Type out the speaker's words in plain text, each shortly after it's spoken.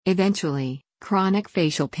Eventually, chronic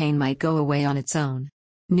facial pain might go away on its own.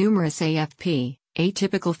 Numerous AFP,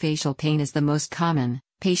 atypical facial pain is the most common.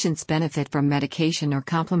 Patients benefit from medication or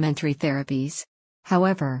complementary therapies.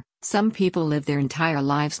 However, some people live their entire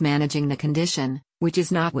lives managing the condition, which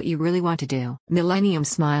is not what you really want to do. Millennium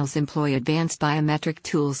Smiles employ advanced biometric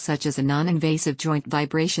tools such as a non-invasive joint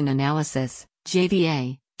vibration analysis,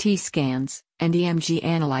 JVA, T-scans, and EMG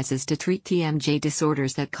analyses to treat TMJ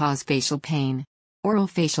disorders that cause facial pain. Oral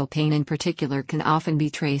facial pain in particular can often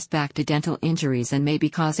be traced back to dental injuries and may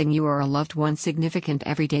be causing you or a loved one significant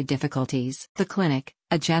everyday difficulties. The clinic,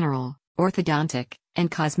 a general, orthodontic,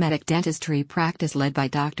 and cosmetic dentistry practice led by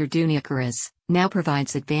Dr. Dunia Karas, now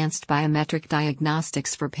provides advanced biometric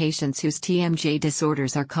diagnostics for patients whose TMJ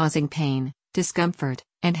disorders are causing pain, discomfort,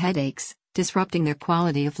 and headaches, disrupting their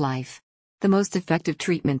quality of life. The most effective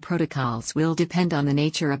treatment protocols will depend on the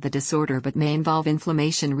nature of the disorder but may involve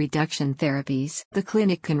inflammation reduction therapies. The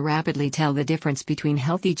clinic can rapidly tell the difference between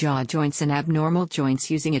healthy jaw joints and abnormal joints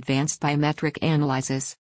using advanced biometric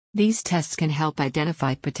analysis. These tests can help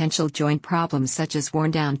identify potential joint problems such as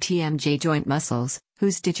worn-down TMJ joint muscles,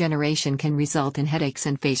 whose degeneration can result in headaches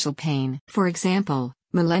and facial pain. For example,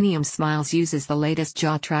 Millennium Smiles uses the latest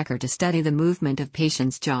jaw tracker to study the movement of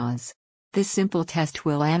patients' jaws. This simple test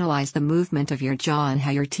will analyze the movement of your jaw and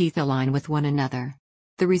how your teeth align with one another.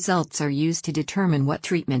 The results are used to determine what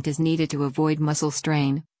treatment is needed to avoid muscle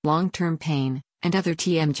strain, long-term pain, and other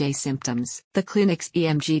TMJ symptoms. The clinic's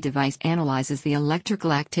EMG device analyzes the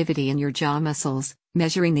electrical activity in your jaw muscles,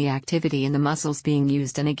 measuring the activity in the muscles being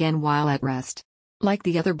used and again while at rest. Like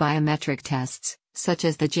the other biometric tests, such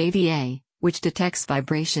as the JVA, which detects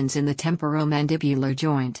vibrations in the temporomandibular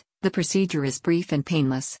joint, the procedure is brief and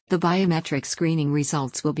painless. The biometric screening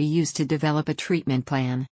results will be used to develop a treatment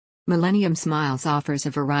plan. Millennium Smiles offers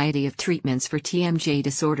a variety of treatments for TMJ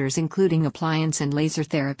disorders including appliance and laser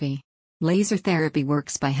therapy. Laser therapy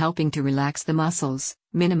works by helping to relax the muscles,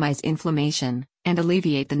 minimize inflammation, and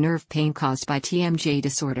alleviate the nerve pain caused by TMJ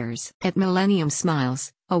disorders. At Millennium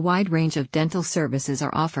Smiles, a wide range of dental services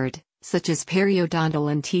are offered, such as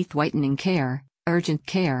periodontal and teeth whitening care, urgent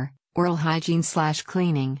care, oral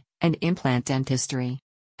hygiene/cleaning, and implant dentistry.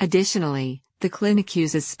 Additionally, the clinic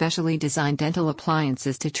uses specially designed dental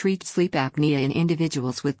appliances to treat sleep apnea in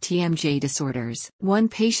individuals with TMJ disorders. One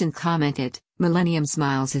patient commented, "Millennium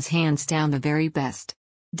Smiles is hands down the very best.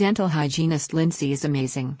 Dental hygienist Lindsay is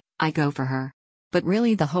amazing, I go for her." But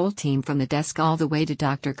really the whole team from the desk all the way to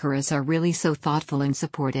Dr. Karas are really so thoughtful and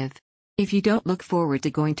supportive. If you don't look forward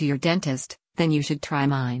to going to your dentist, then you should try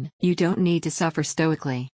mine. You don't need to suffer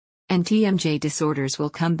stoically. And TMJ disorders will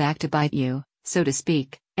come back to bite you, so to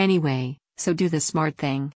speak, anyway, so do the smart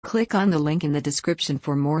thing. Click on the link in the description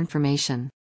for more information.